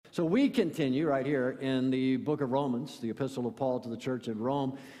So we continue right here in the book of Romans, the epistle of Paul to the church at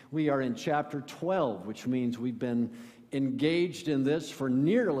Rome. We are in chapter 12, which means we've been engaged in this for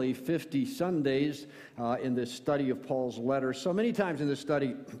nearly 50 Sundays in this study of Paul's letter. So many times in this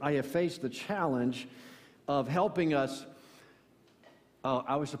study, I have faced the challenge of helping us.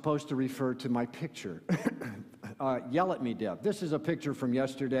 I was supposed to refer to my picture. Yell at me, Deb. This is a picture from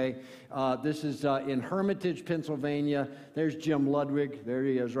yesterday. This is in Hermitage, Pennsylvania. There's Jim Ludwig. There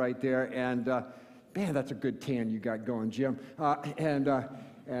he is right there. And man, that's a good tan you got going, Jim.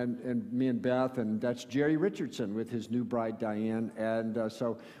 And me and Beth, and that's Jerry Richardson with his new bride, Diane. And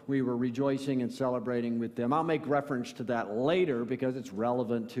so we were rejoicing and celebrating with them. I'll make reference to that later because it's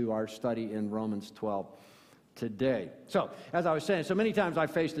relevant to our study in Romans 12 today. So, as I was saying, so many times I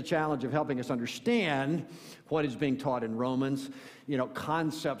face the challenge of helping us understand what is being taught in Romans,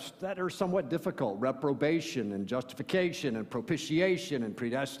 concepts that are somewhat difficult, reprobation and justification and propitiation and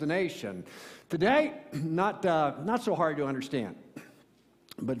predestination. Today, not so hard to understand,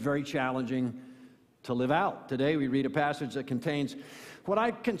 but very challenging to live out. Today, we read a passage that contains what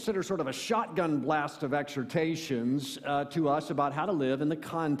I consider sort of a shotgun blast of exhortations to us about how to live in the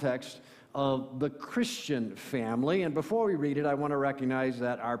context of the Christian family. And before we read it, I want to recognize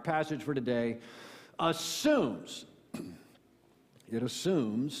that our passage for today assumes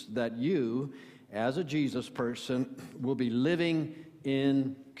that you, as a Jesus person, will be living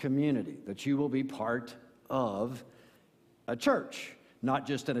in community, that you will be part of a church, not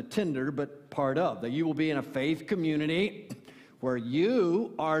just an attender, but part of, that you will be in a faith community where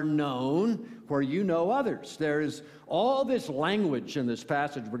you are known, where you know others. There is all this language in this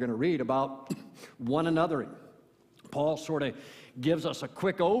passage we're going to read about one another. Paul sort of gives us a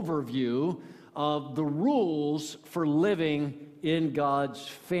quick overview of the rules for living in God's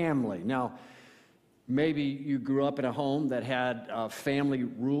family. Now, maybe you grew up in a home that had family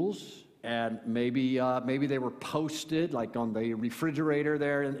rules, and maybe they were posted like on the refrigerator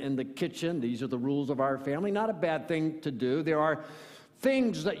there in the kitchen. These are the rules of our family. Not a bad thing to do. There are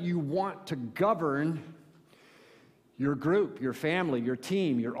things that you want to govern your group, your family, your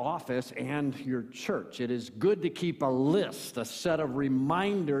team, your office, and your church. It is good to keep a list, a set of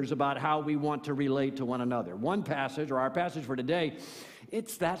reminders about how we want to relate to one another. One passage, or our passage for today,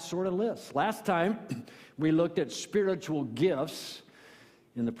 it's that sort of list. Last time, we looked at spiritual gifts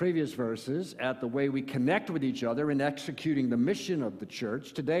in the previous verses, at the way we connect with each other in executing the mission of the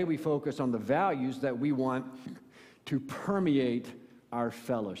church. Today, we focus on the values that we want to permeate our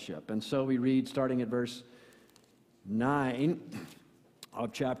fellowship. And so we read, starting at verse 9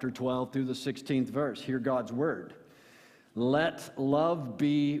 of chapter 12 through the 16th verse. Hear God's word. Let love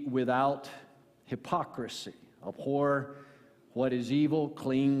be without hypocrisy. Abhor what is evil,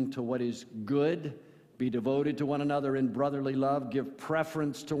 cling to what is good. Be devoted to one another in brotherly love. Give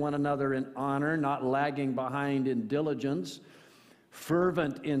preference to one another in honor, not lagging behind in diligence.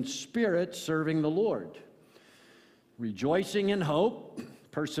 Fervent in spirit, serving the Lord. Rejoicing in hope,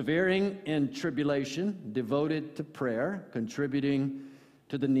 persevering in tribulation, devoted to prayer, contributing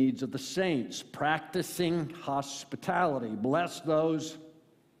to the needs of the saints, practicing hospitality. Bless those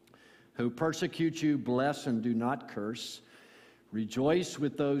who persecute you, bless and do not curse. Rejoice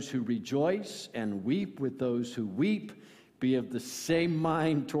with those who rejoice, and weep with those who weep. Be of the same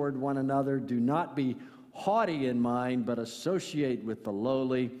mind toward one another. Do not be haughty in mind, but associate with the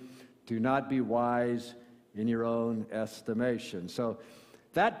lowly. Do not be wise in your own estimation. So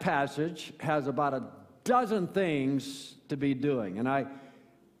that passage has about a dozen things to be doing. And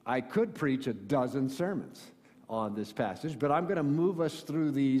I could preach a dozen sermons on this passage, but I'm going to move us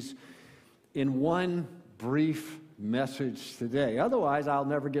through these in one brief message today. Otherwise, I'll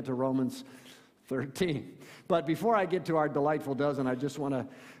never get to Romans 13. But before I get to our delightful dozen, I just want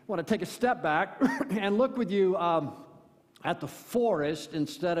to take a step back and look with you at the forest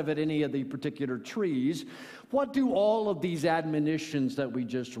instead of at any of the particular trees. What do all of these admonitions that we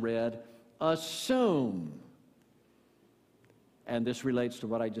just read assume? And this relates to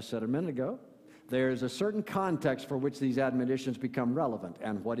what I just said a minute ago. There's a certain context for which these admonitions become relevant.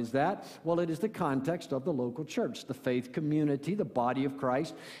 And what is that? Well, it is the context of the local church, the faith community, the body of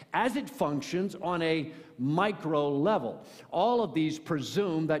Christ, as it functions on a micro level. All of these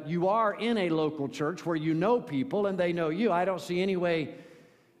presume that you are in a local church where you know people and they know you. I don't see any way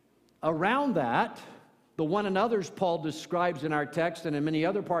around that. The one another's Paul describes in our text and in many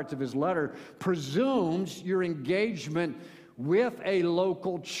other parts of his letter presumes your engagement with a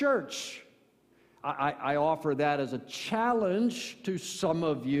local church. I offer that as a challenge to some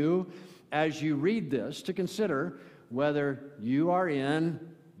of you as you read this to consider whether you are in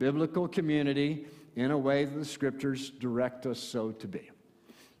biblical community in a way that the Scriptures direct us so to be.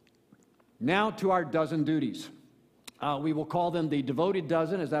 Now to our dozen duties. We will call them the devoted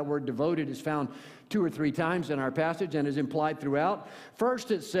dozen, as that word devoted is found 2 or 3 times in our passage and is implied throughout.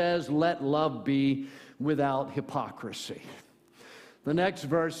 First, it says, let love be without hypocrisy. The next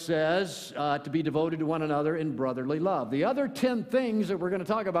verse says to be devoted to one another in brotherly love. The other 10 things that we're going to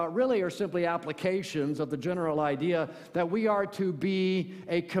talk about really are simply applications of the general idea that we are to be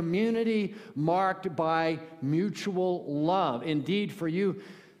a community marked by mutual love. Indeed, for you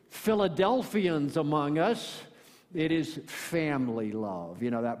Philadelphians among us, it is family love,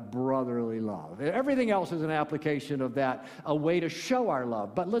 that brotherly love. Everything else is an application of that, a way to show our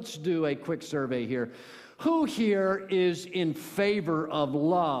love. But let's do a quick survey here. Who here is in favor of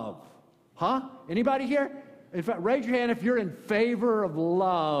love? Huh? Anybody here? In fact, raise your hand if you're in favor of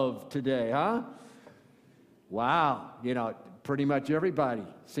love today, huh? Wow. Pretty much everybody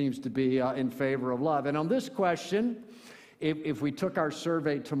seems to be in favor of love. And on this question, if we took our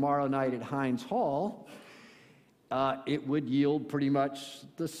survey tomorrow night at Heinz Hall, it would yield pretty much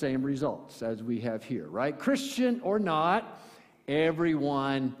the same results as we have here, right? Christian or not,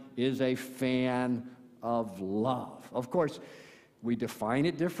 everyone is a fan of love. Of course, we define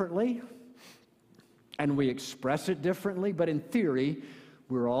it differently and we express it differently, but in theory,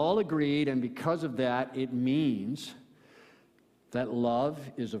 we're all agreed, and because of that, it means that love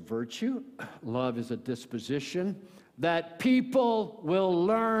is a virtue, love is a disposition that people will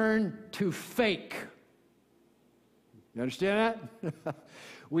learn to fake. You understand that?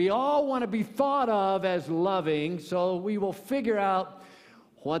 We all want to be thought of as loving, so we will figure out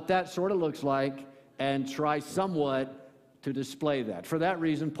what that sort of looks like and try somewhat to display that. For that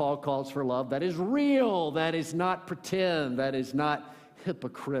reason, Paul calls for love that is real, that is not pretend, that is not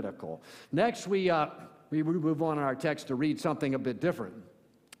hypocritical. Next, we move on in our text to read something a bit different,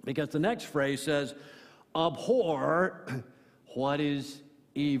 because the next phrase says, abhor what is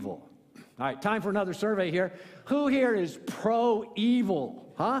evil. All right, time for another survey here. Who here is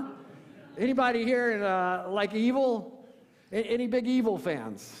pro-evil? Huh? Anybody here like evil? Any big evil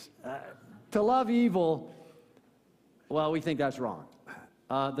fans? To love evil, well, we think that's wrong.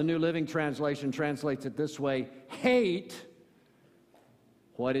 The New Living Translation translates it this way: hate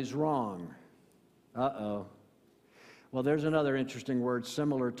what is wrong. Uh-oh. Well, there's another interesting word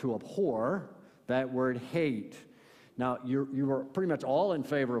similar to abhor, that word hate. Now, you are pretty much all in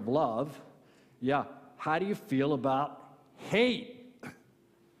favor of love. Yeah. How do you feel about hate?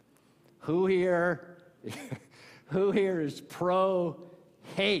 Who here is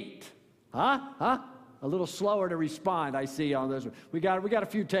pro-hate? Huh? A little slower to respond, I see on this one. We got a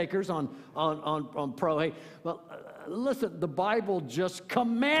few takers on pro-hate. Well, listen, the Bible just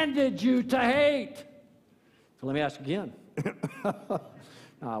commanded you to hate. So let me ask again. No,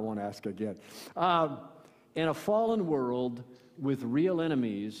 I won't ask again. In a fallen world with real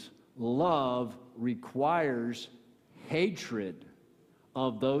enemies, love requires hatred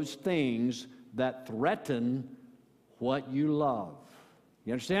of those things that threaten what you love.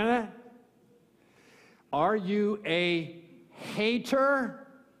 You understand that? Are you a hater?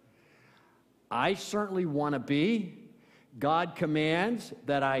 I certainly want to be. God commands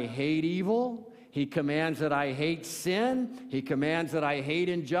that I hate evil. He commands that I hate sin. He commands that I hate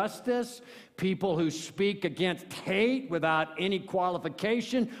injustice. People who speak against hate without any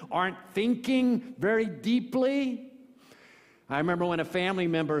qualification aren't thinking very deeply. I remember when a family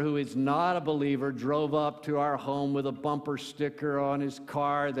member who is not a believer drove up to our home with a bumper sticker on his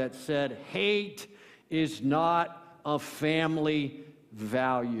car that said, "Hate is not a family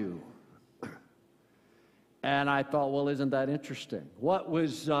value." And I thought, well, isn't that interesting? What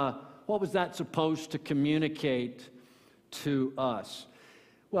was that supposed to communicate to us?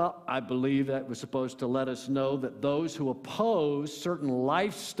 Well, I believe that was supposed to let us know that those who oppose certain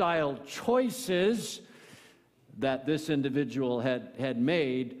lifestyle choices that this individual had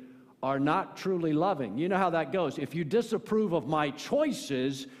made are not truly loving. You know how that goes. If you disapprove of my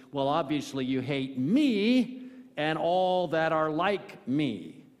choices, well, obviously you hate me and all that are like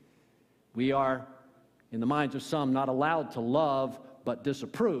me. We are, in the minds of some, not allowed to love but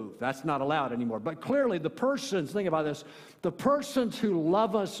disapprove. That's not allowed anymore. But clearly the persons, think about this, the persons who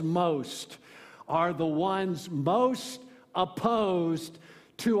love us most are the ones most opposed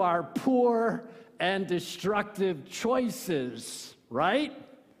to our poor and destructive choices, right?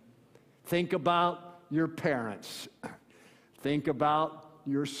 Think about your parents. Think about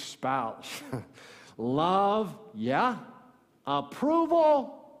your spouse. Love, yeah.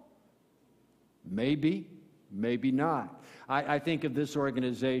 Approval, maybe, maybe not. I think of this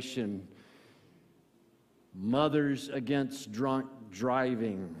organization, Mothers Against Drunk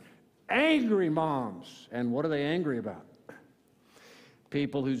Driving. Angry moms. And what are they angry about?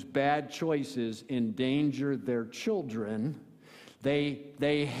 people whose bad choices endanger their children. They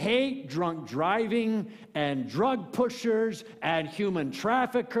hate drunk driving and drug pushers and human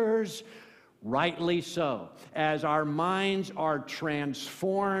traffickers, rightly so. As our minds are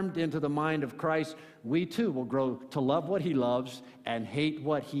transformed into the mind of Christ, we too will grow to love what he loves and hate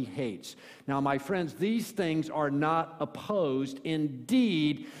what he hates. Now, my friends, these things are not opposed.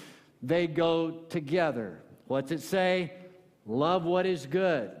 Indeed, they go together. What's it say? Love what is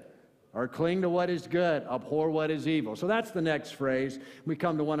good, or cling to what is good, abhor what is evil. So that's the next phrase. We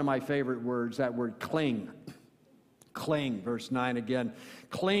come to one of my favorite words, that word cling. Cling, verse 9 again.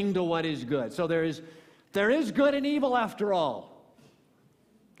 Cling to what is good. So there is good and evil after all.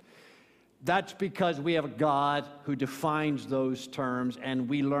 That's because we have a God who defines those terms, and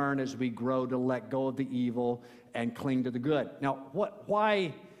we learn as we grow to let go of the evil and cling to the good. Now,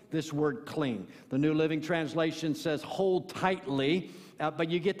 why this word cling? The New Living Translation says hold tightly. But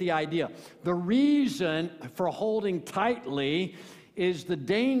you get the idea. The reason for holding tightly is the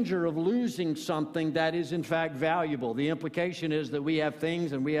danger of losing something that is in fact valuable. The implication is that we have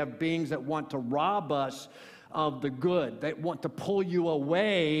things and we have beings that want to rob us of the good. They want to pull you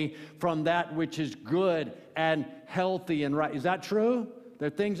away from that which is good and healthy and right. Is that true? There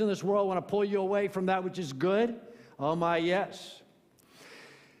are things in this world that want to pull you away from that which is good? Oh my, yes.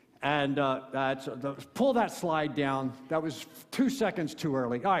 And pull that slide down. That was 2 seconds too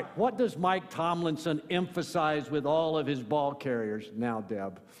early. All right, what does Mike Tomlinson emphasize with all of his ball carriers? Now,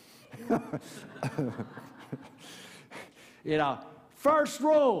 Deb. First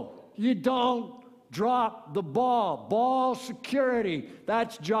rule, you don't drop the ball. Ball security,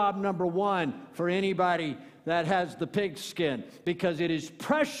 that's job number one for anybody that has the pigskin, because it is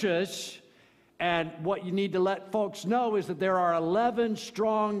precious. And what you need to let folks know is that there are 11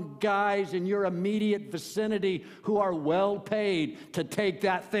 strong guys in your immediate vicinity who are well paid to take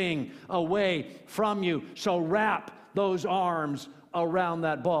that thing away from you. So wrap those arms around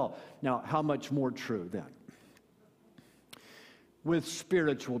that ball. Now, how much more true then with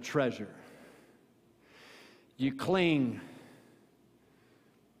spiritual treasure? You cling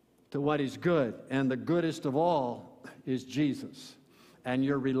to what is good, and the goodest of all is Jesus and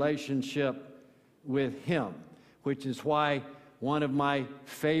your relationship with him, which is why one of my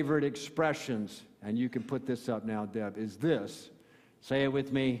favorite expressions, and you can put this up now, Deb, is this. Say it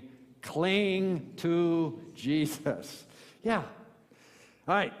with me. Cling to Jesus. Yeah.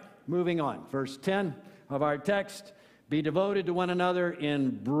 All right, moving on. Verse 10 of our text. Be devoted to one another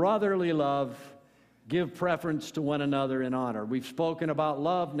in brotherly love. Give preference to one another in honor. We've spoken about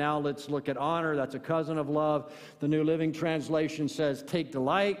love. Now let's look at honor. That's a cousin of love. The New Living Translation says, take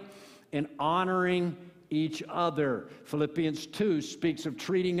delight in honoring each other. Philippians 2 speaks of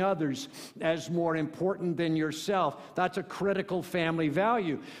treating others as more important than yourself. That's a critical family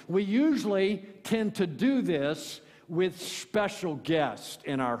value. We usually tend to do this with special guests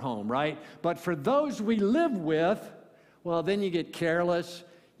in our home, right? But for those we live with, well, then you get careless,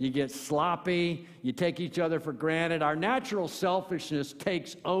 you get sloppy, you take each other for granted. Our natural selfishness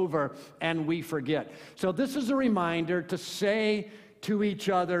takes over and we forget. So this is a reminder to say to each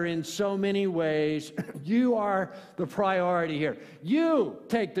other in so many ways, you are the priority here. You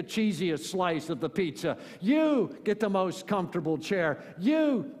take the cheesiest slice of the pizza. You get the most comfortable chair.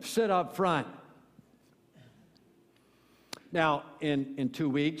 You sit up front. Now, in 2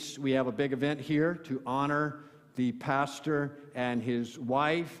 weeks, we have a big event here to honor the pastor and his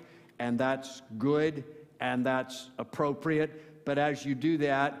wife, and that's good and that's appropriate. But as you do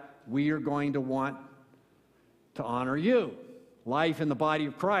that, we are going to want to honor you. Life in the body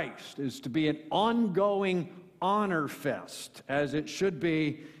of Christ is to be an ongoing honor fest, as it should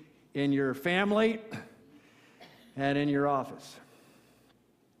be in your family and in your office.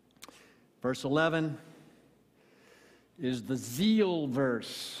 Verse 11 is the zeal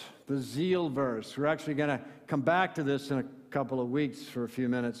verse. The zeal verse. We're actually going to come back to this in a couple of weeks for a few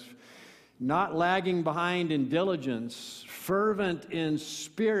minutes. Not lagging behind in diligence, fervent in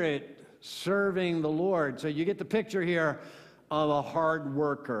spirit, serving the Lord. So you get the picture here of a hard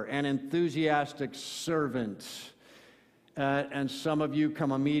worker, an enthusiastic servant. And some of you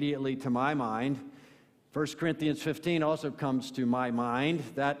come immediately to my mind. 1 Corinthians 15 also comes to my mind.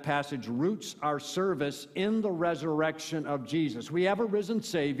 That passage roots our service in the resurrection of Jesus. We have a risen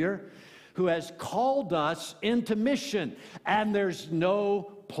Savior who has called us into mission, and there's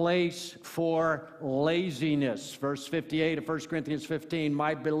no place for laziness. Verse 58 of 1 Corinthians 15,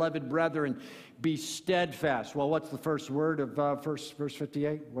 my beloved brethren, be steadfast. Well, what's the first word of verse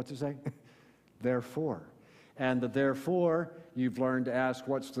 58? What's it say? Therefore. And the therefore, you've learned to ask,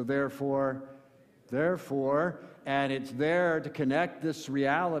 what's the therefore? Therefore, and it's there to connect this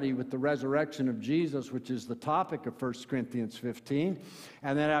reality with the resurrection of Jesus, which is the topic of 1 Corinthians 15.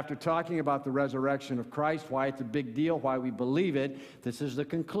 And then after talking about the resurrection of Christ, why it's a big deal, why we believe it, this is the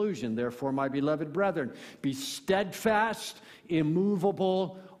conclusion. Therefore, my beloved brethren, be steadfast,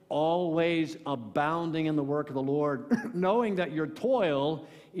 immovable, always abounding in the work of the Lord, knowing that your toil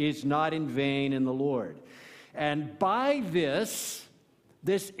is not in vain in the Lord. And by this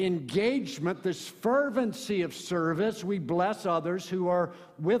engagement, this fervency of service, we bless others who are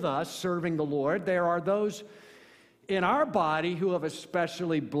with us serving the Lord. There are those in our body who have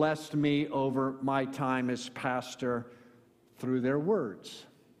especially blessed me over my time as pastor through their words.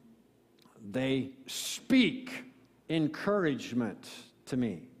 They speak encouragement to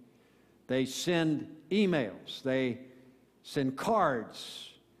me. They send emails. They send cards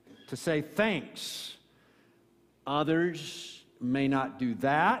to say thanks. Others may not do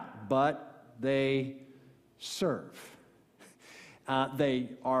that, but they serve. They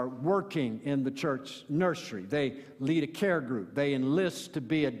are working in the church nursery. They lead a care group. They enlist to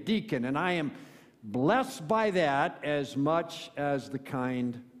be a deacon. And I am blessed by that as much as the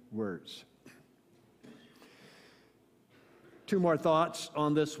kind words. Two more thoughts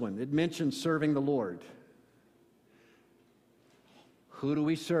on this one. It mentions serving the Lord. Who do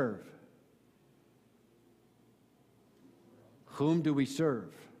we serve? Whom do we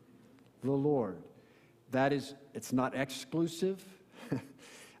serve? The Lord. That is, it's not exclusive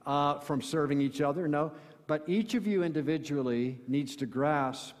from serving each other, no. But each of you individually needs to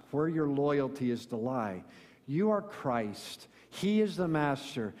grasp where your loyalty is to lie. You are Christ. He is the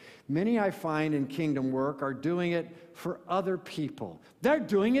master. Many I find in kingdom work are doing it for other people. They're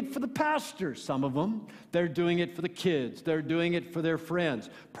doing it for the pastors, some of them. They're doing it for the kids. They're doing it for their friends.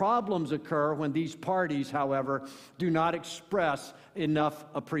 Problems occur when these parties, however, do not express enough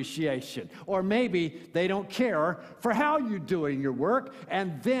appreciation. Or maybe they don't care for how you're doing your work,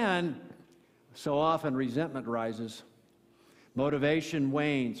 and then so often resentment rises. Motivation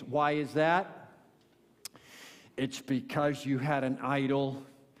wanes. Why is that? It's because you had an idol.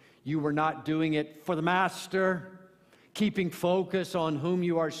 You were not doing it for the master. Keeping focus on whom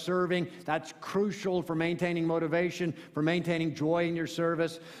you are serving, that's crucial for maintaining motivation, for maintaining joy in your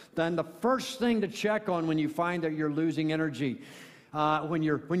service. Then the first thing to check on when you find that you're losing energy, as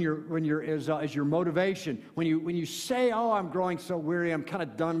your motivation, when you say, "Oh, I'm growing so weary, I'm kind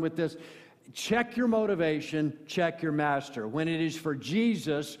of done with this." Check your motivation, check your master. When it is for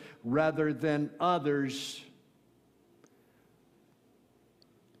Jesus rather than others,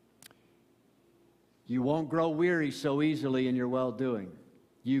 you won't grow weary so easily in your well-doing.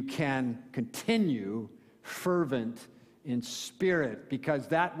 You can continue fervent in spirit because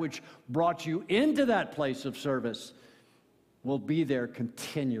that which brought you into that place of service will be there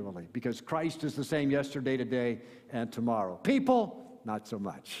continually because Christ is the same yesterday, today, and tomorrow. People, not so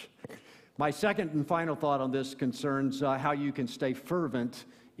much. My second and final thought on this concerns how you can stay fervent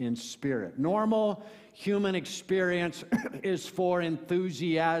in spirit. Normal human experience is for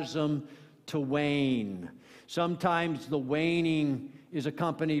enthusiasm to wane. Sometimes the waning is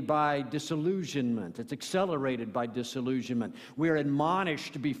accompanied by disillusionment. It's accelerated by disillusionment. We're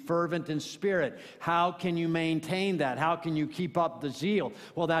admonished to be fervent in spirit. How can you maintain that? How can you keep up the zeal?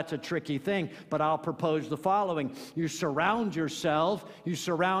 Well, that's a tricky thing, but I'll propose the following. You surround yourself, you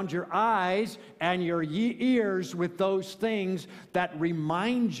surround your eyes and your ears with those things that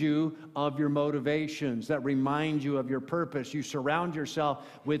remind you of your motivations, that remind you of your purpose. You surround yourself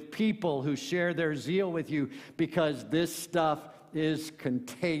with people who share their zeal with you because this stuff is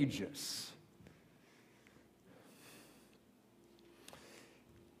contagious.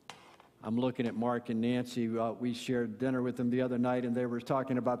 I'm looking at Mark and Nancy. We shared dinner with them the other night, and they were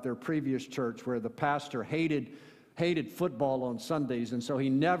talking about their previous church where the pastor hated football on Sundays, and so he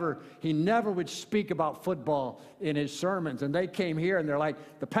never would speak about football in his sermons. And they came here, and they're like,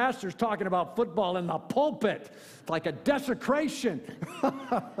 the pastor's talking about football in the pulpit. It's like a desecration.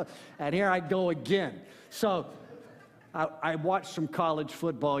 And here I go again. So I watched some college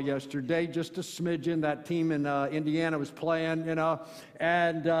football yesterday, just a smidgen. That team in Indiana was playing, and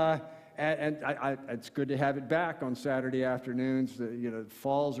it's good to have it back on Saturday afternoons.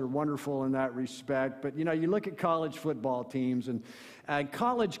 Falls are wonderful in that respect. But, you look at college football teams, and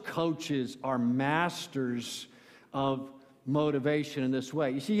college coaches are masters of motivation in this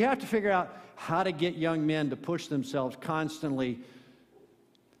way. You see, you have to figure out how to get young men to push themselves constantly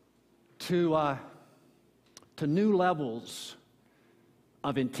to new levels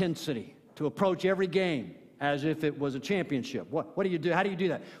of intensity, to approach every game as if it was a championship. What do you do? How do you do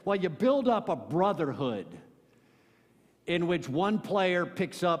that? Well, you build up a brotherhood in which one player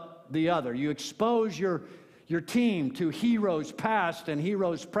picks up the other. You expose your your team to heroes past and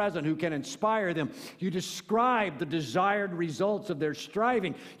heroes present who can inspire them. You describe the desired results of their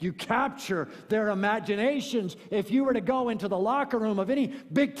striving. You capture their imaginations. If you were to go into the locker room of any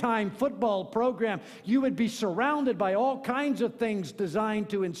big-time football program, you would be surrounded by all kinds of things designed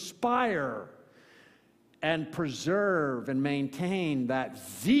to inspire and preserve and maintain that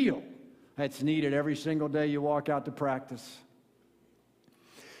zeal that's needed every single day you walk out to practice.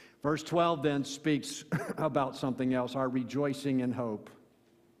 Verse 12 then speaks about something else, our rejoicing in hope.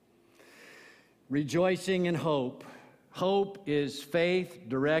 Rejoicing in hope. Hope is faith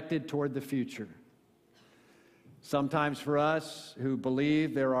directed toward the future. Sometimes for us who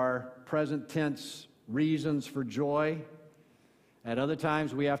believe there are present tense reasons for joy, at other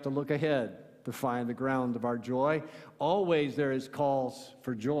times we have to look ahead to find the ground of our joy. Always there is cause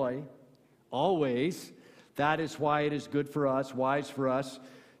for joy. Always. That is why it is good for us, wise for us,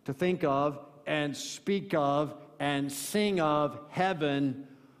 to think of and speak of and sing of heaven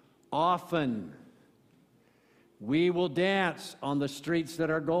often. We will dance on the streets that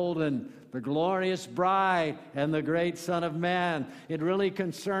are golden, the glorious bride and the great Son of Man. It really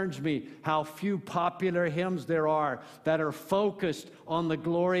concerns me how few popular hymns there are that are focused on the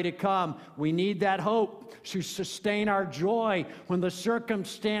glory to come. We need that hope to sustain our joy when the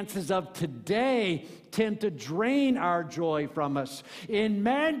circumstances of today tend to drain our joy from us. In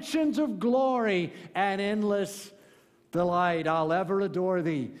mansions of glory and endless delight, I'll ever adore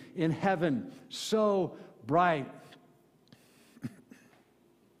thee in heaven so bright.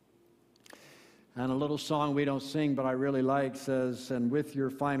 And a little song we don't sing, but I really like, says, and with your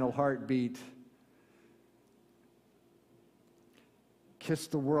final heartbeat, kiss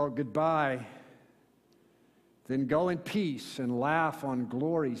the world goodbye, then go in peace and laugh on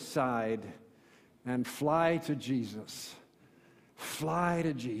glory's side and fly to Jesus. Fly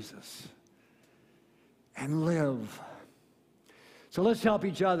to Jesus and live. So let's help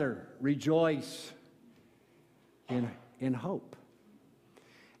each other rejoice in hope.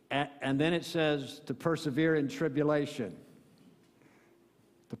 And then it says to persevere in tribulation.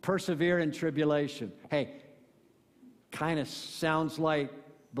 To persevere in tribulation. Hey, kind of sounds like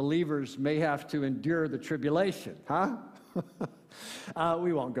believers may have to endure the tribulation, huh?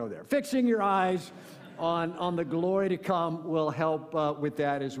 We won't go there. Fixing your eyes on the glory to come will help with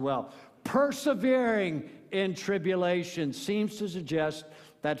that as well. Persevering in tribulation seems to suggest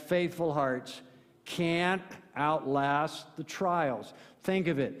that faithful hearts can't outlast the trials. Think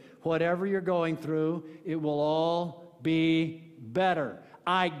of it. Whatever you're going through, it will all be better.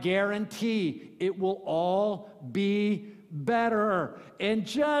 I guarantee it will all be better in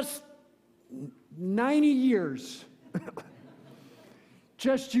just 90 years.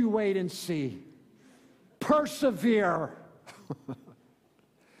 Just you wait and see. Persevere.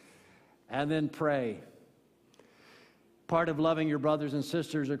 And then pray. Part of loving your brothers and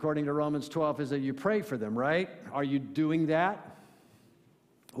sisters, according to Romans 12, is that you pray for them, right? Are you doing that?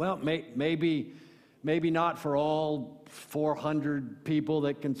 Well, maybe not for all 400 people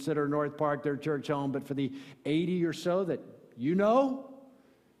that consider North Park their church home, but for the 80 or so that you know.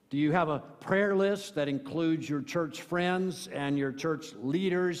 Do you have a prayer list that includes your church friends and your church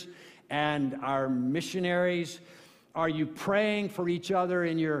leaders and our missionaries? Are you praying for each other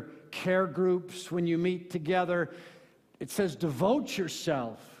in your care groups when you meet together? It says devote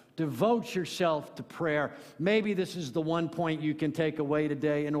yourself to prayer. Maybe this is the one point you can take away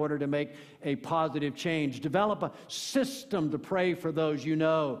today in order to make a positive change. Develop a system to pray for those you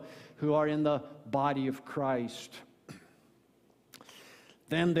know who are in the body of Christ.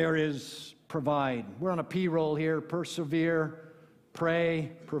 Then there is provide. We're on a P roll here. Persevere,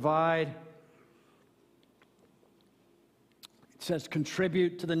 pray, provide. It says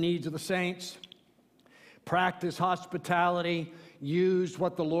contribute to the needs of the saints. Practice hospitality. Use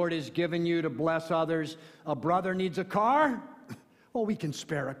what the Lord has given you to bless others. A brother needs a car. Well, we can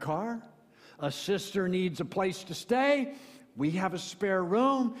spare a car. A sister needs a place to stay. We have a spare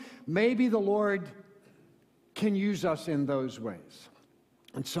room. Maybe the Lord can use us in those ways.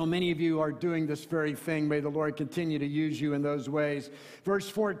 And so many of you are doing this very thing. May the Lord continue to use you in those ways. Verse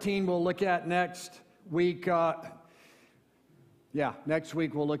 14 we'll look at next week. Next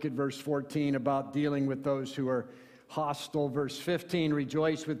week we'll look at verse 14 about dealing with those who are hostile. Verse 15,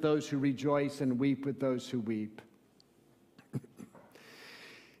 rejoice with those who rejoice and weep with those who weep.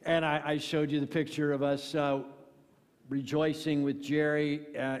 And I showed you the picture of us rejoicing with Jerry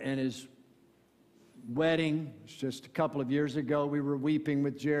and his wedding. It's just a couple of years ago. We were weeping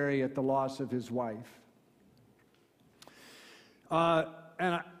with Jerry at the loss of his wife. And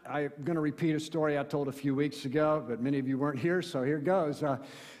I'm going to repeat a story I told a few weeks ago, but many of you weren't here, so here goes.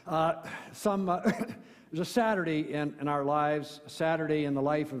 There's a Saturday in our lives, a Saturday in the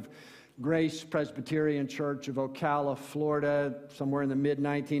life of Grace Presbyterian Church of Ocala, Florida, somewhere in the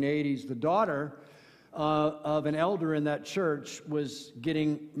mid-1980s. The daughter of an elder in that church was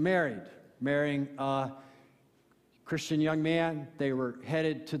getting marrying a Christian young man. They were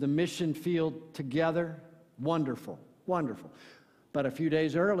headed to the mission field together. Wonderful, wonderful. But a few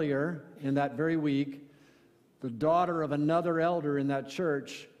days earlier, in that very week, the daughter of another elder in that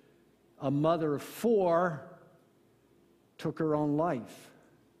church, a mother of 4, took her own life.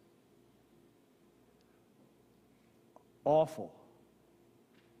 Awful.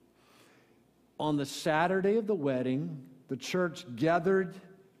 On the Saturday of the wedding, the church gathered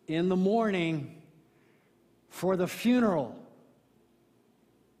in the morning for the funeral.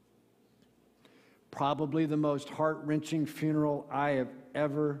 Probably the most heart-wrenching funeral I have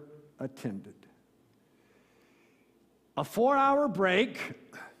ever attended. A 4-hour break,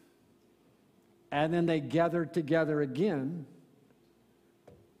 and then they gathered together again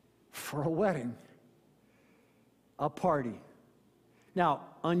for a wedding, a party. Now,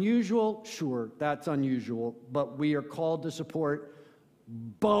 unusual, sure, that's unusual, but we are called to support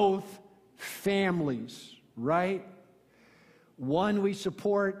both families, right? One we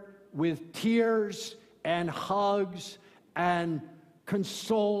support with tears and hugs and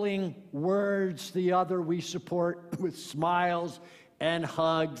consoling words. The other we support with smiles and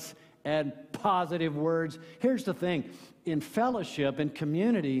hugs and positive words. Here's the thing. In fellowship and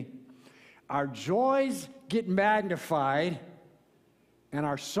community, our joys get magnified and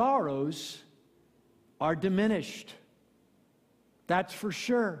our sorrows are diminished. That's for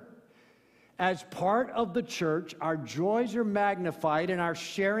sure. As part of the church, our joys are magnified in our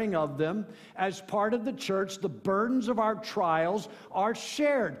sharing of them. As part of the church, the burdens of our trials are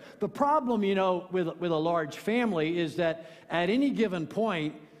shared. The problem, with a large family is that at any given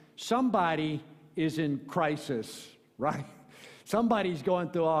point, somebody is in crisis, right? Somebody's going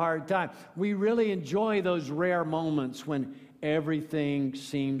through a hard time. We really enjoy those rare moments when everything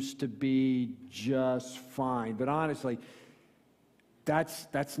seems to be just fine. But honestly,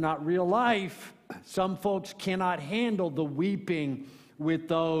 that's not real life. Some folks cannot handle the weeping with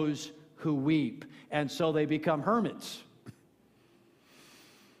those who weep, and so they become hermits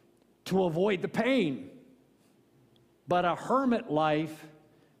to avoid the pain. But a hermit life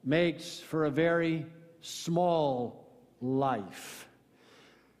makes for a very small life.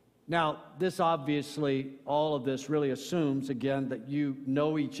 Now, this obviously, all of this really assumes, again, that you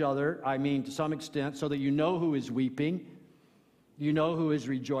know each other, to some extent, so that you know who is weeping, you know who is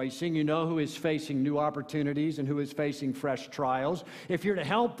rejoicing, you know who is facing new opportunities and who is facing fresh trials. If you're to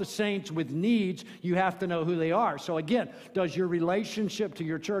help the saints with needs, you have to know who they are. So again, does your relationship to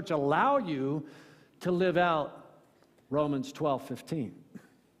your church allow you to live out Romans 12:15?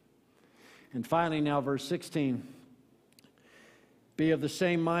 And finally, now verse 16. Be of the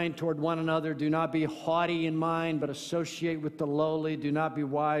same mind toward one another. Do not be haughty in mind, but associate with the lowly. Do not be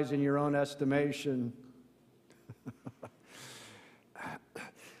wise in your own estimation.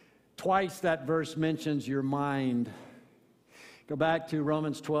 Twice that verse mentions your mind. Go back to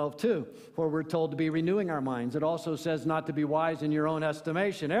Romans 12:2, where we're told to be renewing our minds. It also says not to be wise in your own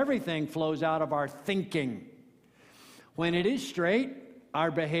estimation. Everything flows out of our thinking. When it is straight,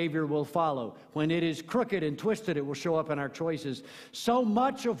 our behavior will follow. When it is crooked and twisted, it will show up in our choices. So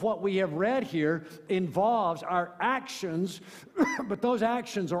much of what we have read here involves our actions, but those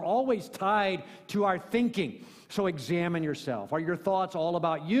actions are always tied to our thinking. So examine yourself. Are your thoughts all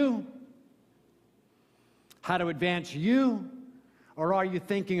about you? How to advance you? Or are you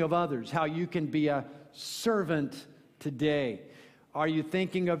thinking of others? How you can be a servant today? Are you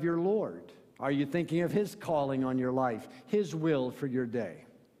thinking of your Lord? Are you thinking of His calling on your life, His will for your day?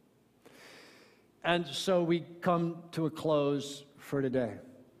 And so we come to a close for today.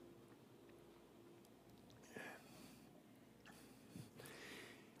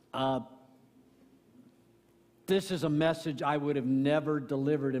 This is a message I would have never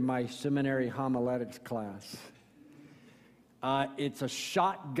delivered in my seminary homiletics class. It's a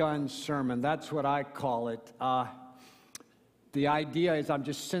shotgun sermon. That's what I call it. The idea is I'm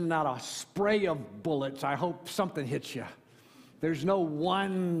just sending out a spray of bullets. I hope something hits you. There's no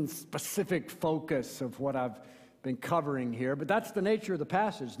one specific focus of what I've been covering here, but that's the nature of the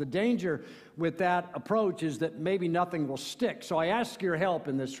passage. The danger with that approach is that maybe nothing will stick. So I ask your help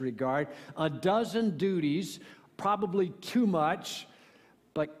in this regard. 12 duties, probably too much,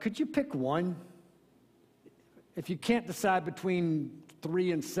 but could you pick one? If you can't decide between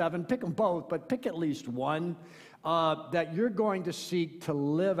 3 and 7, pick them both, but pick at least one that you're going to seek to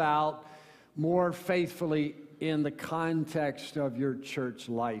live out more faithfully in the context of your church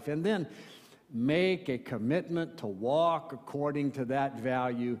life. And then make a commitment to walk according to that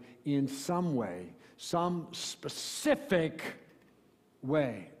value in some way, some specific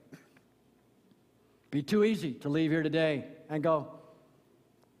way. Be too easy to leave here today and go,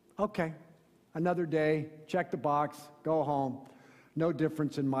 okay, another day, check the box, go home. No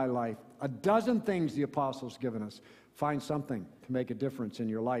difference in my life. A dozen things the apostles given us. Find something to make a difference in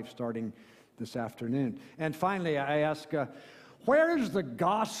your life starting this afternoon. And finally, I ask, where is the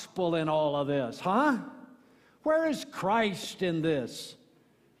gospel in all of this, huh? Where is Christ in this?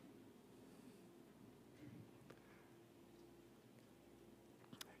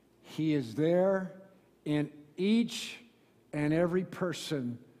 He is there in each and every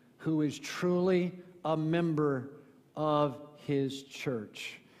person who is truly a member of His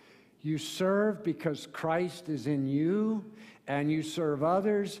church. You serve because Christ is in you, and you serve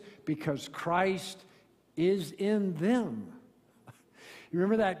others because Christ is in them. You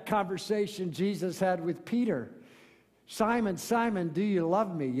remember that conversation Jesus had with Peter? Simon, Simon, do you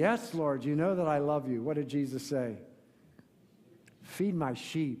love me? Yes, Lord, you know that I love you. What did Jesus say? Feed my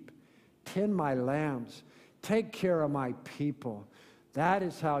sheep, tend my lambs, take care of my people. That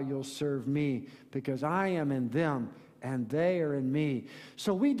is how you'll serve me, because I am in them and they are in me.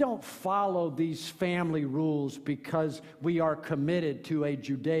 So we don't follow these family rules because we are committed to a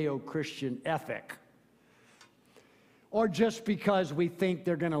Judeo-Christian ethic, or just because we think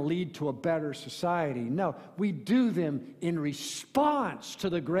they're going to lead to a better society. No, we do them in response to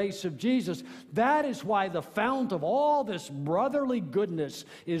the grace of Jesus. That is why the fount of all this brotherly goodness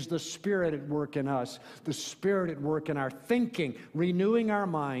is the Spirit at work in us, the Spirit at work in our thinking, renewing our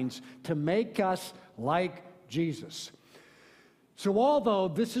minds to make us like Jesus. So although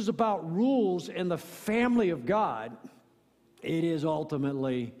this is about rules in the family of God, it is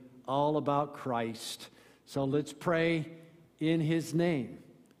ultimately all about Christ. So let's pray in His name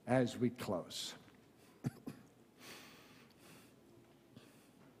as we close.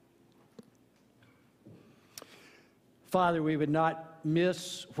 Father, we would not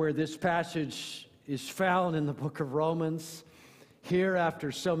miss where this passage is found in the book of Romans. Here,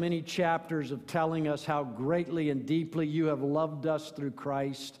 after so many chapters of telling us how greatly and deeply you have loved us through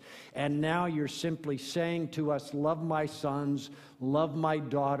Christ, and now you're simply saying to us, love my sons, love my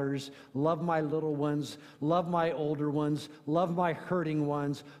daughters, love my little ones, love my older ones, love my hurting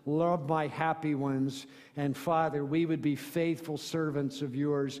ones, love my happy ones. And Father, we would be faithful servants of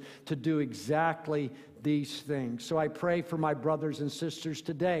yours to do exactly these things. So I pray for my brothers and sisters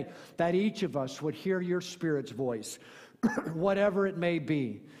today that each of us would hear your Spirit's voice, whatever it may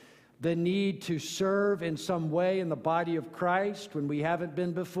be. The need to serve in some way in the body of Christ when we haven't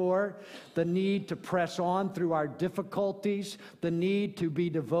been before, the need to press on through our difficulties, the need to be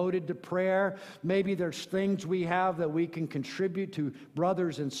devoted to prayer. Maybe there's things we have that we can contribute to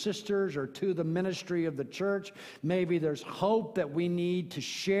brothers and sisters or to the ministry of the church. Maybe there's hope that we need to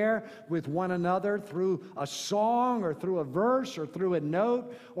share with one another through a song or through a verse or through a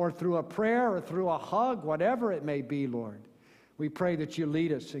note or through a prayer or through a hug, whatever it may be, Lord. We pray that you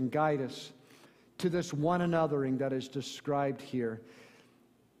lead us and guide us to this one anothering that is described here.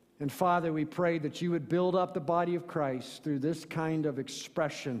 And Father, we pray that you would build up the body of Christ through this kind of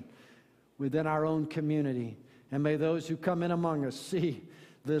expression within our own community. And may those who come in among us see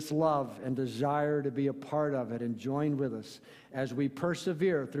this love and desire to be a part of it and join with us as we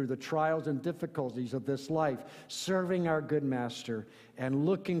persevere through the trials and difficulties of this life, serving our good Master and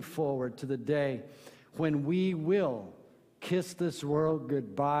looking forward to the day when we will kiss this world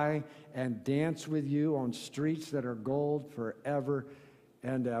goodbye and dance with you on streets that are gold forever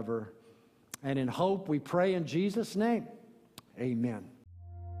and ever. And in hope, we pray in Jesus' name. Amen.